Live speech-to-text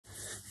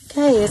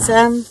Okay, it's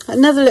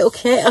another little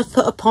kit I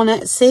put up on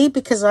Etsy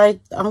because I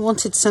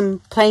wanted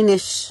some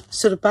plainish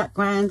sort of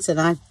backgrounds, and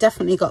I've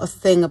definitely got a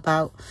thing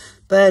about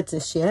birds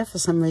this year for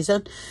some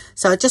reason.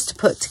 So just to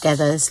put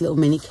together this little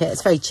mini kit,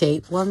 it's very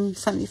cheap,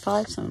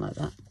 $1.75, something like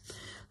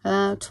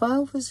that.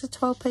 12 is it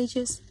 12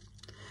 pages?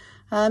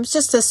 It's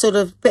just a sort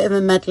of bit of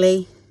a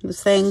medley of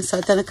things. So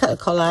I've done a couple of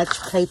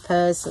collage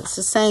papers. It's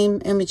the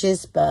same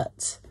images,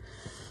 but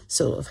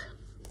sort of,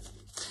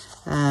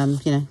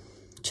 you know,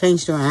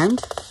 changed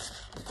around.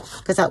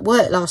 Because that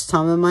worked last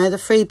time on my other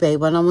freebie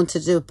when I wanted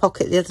to do a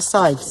pocket the other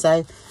side.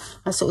 So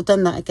I've sort of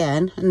done that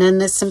again. And then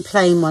there's some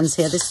plain ones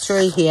here. There's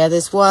 3 here.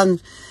 There's one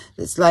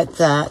that's like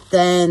that.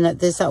 Then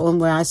there's that one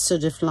where I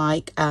sort of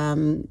like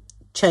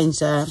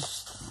changed the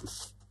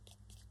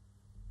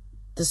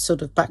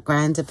sort of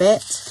background a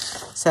bit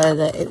so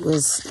that it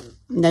was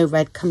no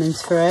red coming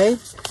through.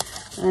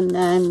 And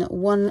then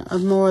one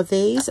more of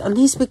these. And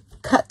these were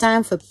cut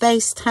down for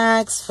base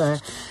tags, for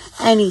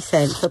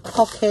anything, for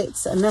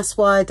pockets, and that's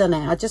why I done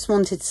it. I just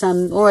wanted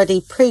some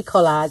already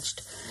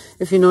pre-collaged,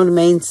 if you know what I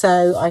mean,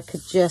 so I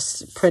could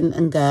just print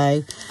and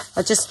go.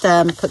 I just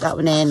put that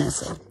one in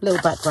as a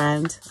little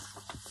background.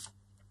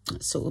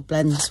 It sort of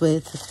blends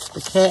with the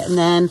kit. And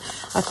then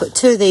I put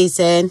 2 of these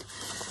in.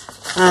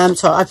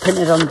 So I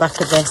printed on the back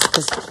of this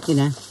because, you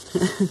know,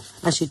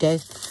 as you do.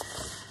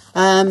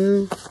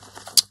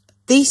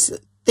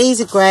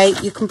 These are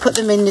great. You can put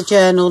them in the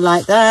journal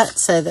like that,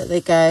 so that they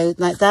go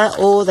like that,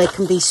 or they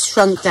can be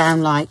shrunk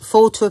down like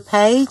 4 to a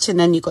page, and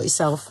then you've got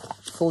yourself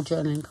 4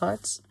 journaling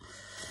cards.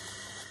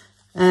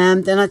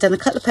 Then I've done a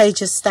couple of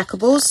pages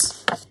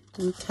stackables.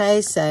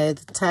 Okay, so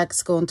the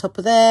tags go on top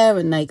of there,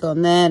 and they go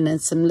on there, and then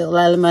some little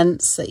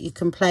elements that you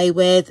can play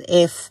with.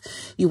 If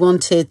you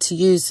wanted to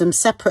use them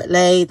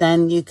separately,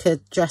 then you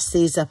could dress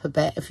these up a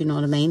bit, if you know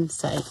what I mean.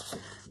 So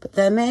put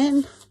them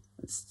in.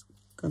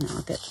 I'll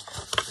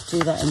do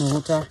that in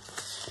order.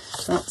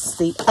 That's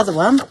the other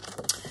one.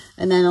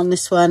 And then on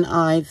this one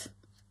I've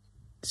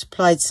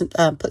supplied some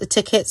put the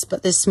tickets,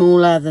 but they're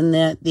smaller than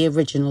the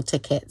original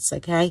tickets.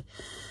 Okay,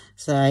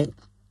 so,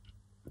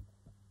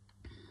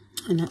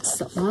 and that's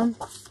that one.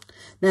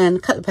 Then a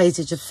couple of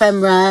pages of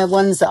ephemera,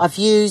 ones that I've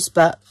used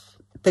but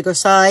bigger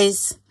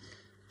size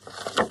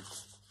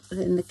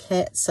in the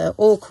kit. So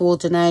all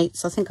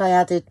coordinates. I think I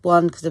added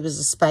one because there was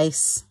a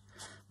space,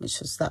 which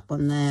was that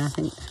one there, I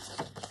think.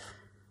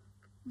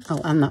 Oh,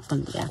 and that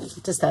one, yeah.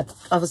 Just that.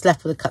 I was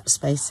left with a couple of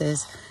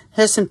spaces.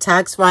 Here's some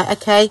tags, right?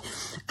 Okay.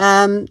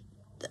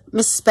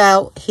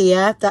 Misspelt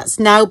here. That's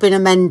now been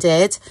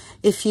amended.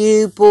 If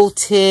you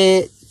bought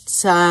it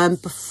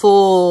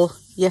before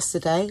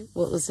yesterday,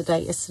 what was the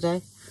date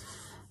yesterday?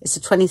 It's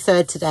the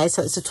 23rd today,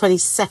 so it's the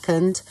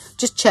 22nd.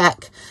 Just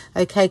check,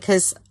 okay?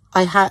 Because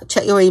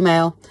check your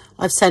email.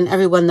 I've sent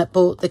everyone that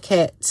bought the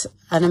kit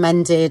an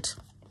amended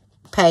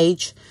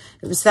page.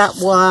 It was that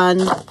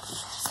one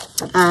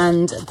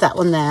and that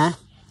one there.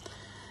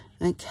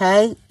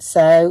 Okay,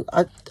 so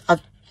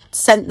I've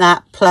sent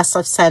that, plus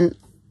I've sent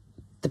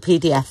the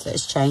PDF that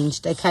has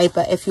changed. Okay,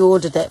 but if you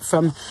ordered it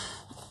from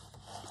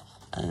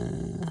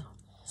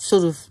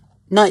sort of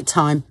night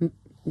time,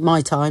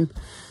 my time,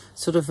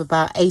 sort of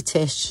about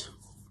 8ish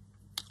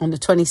on the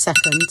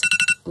 22nd,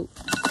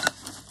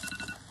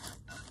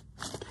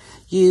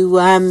 you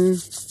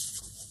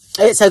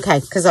it's okay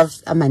because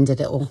I've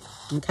amended it all.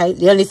 Okay,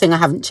 the only thing I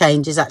haven't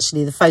changed is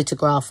actually the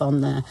photograph on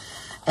the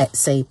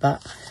Etsy,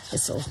 but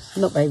it's all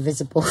not very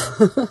visible.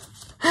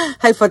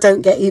 Hope I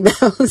don't get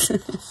emails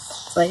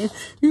saying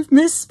you've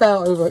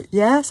misspelled. I'm like,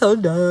 yes or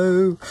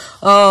no.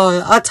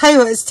 Oh, I'll tell you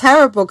what, it's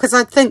terrible because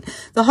I think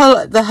the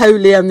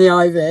holy and the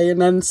ivy, and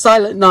then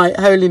silent night,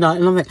 holy night,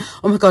 and I'm like,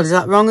 oh my god, is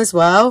that wrong as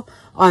well?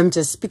 I'm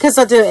just, because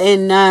I do it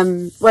in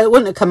well, it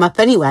wouldn't have come up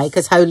anyway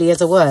because holy is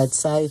a word,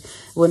 so it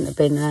wouldn't have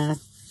been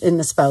in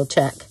the spell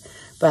check.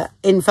 But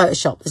in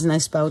Photoshop, there's no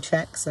spell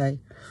check, so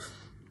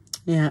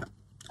yeah.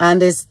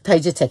 And there's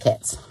page of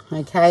tickets.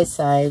 Okay,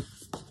 so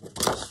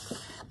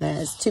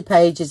there's 2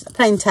 pages,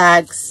 plain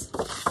tags.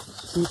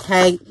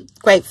 Okay,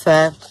 great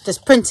for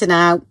just printing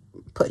out,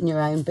 putting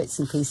your own bits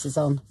and pieces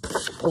on.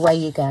 Away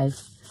you go.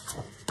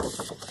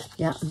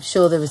 Yeah, I'm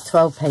sure there was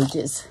 12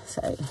 pages,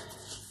 so.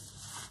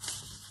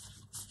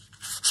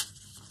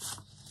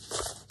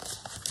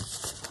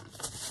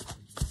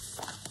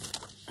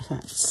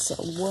 That's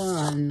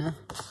 1,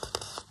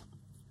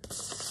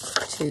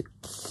 2,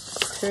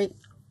 3,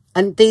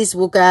 and these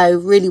will go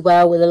really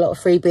well with a lot of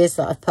freebies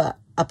that I've put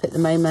up at the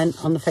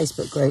moment on the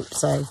Facebook group.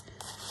 So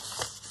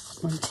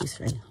 1, 2,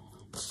 3,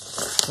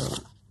 4,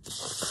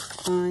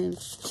 5,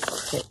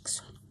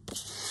 6,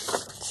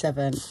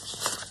 7,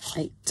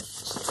 8,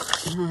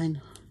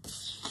 9,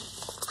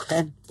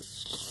 10,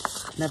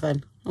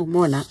 11, oh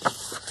more than that,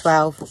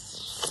 12,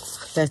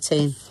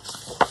 13,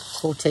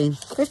 14,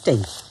 15.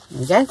 There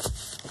we go,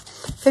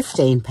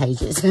 15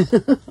 pages.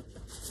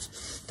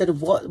 Don't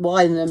know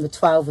why the number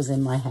 12 was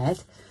in my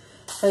head.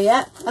 So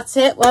yeah, that's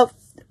it. Well,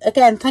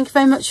 again, thank you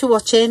very much for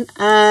watching,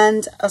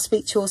 and I'll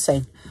speak to you all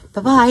soon.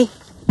 Bye bye.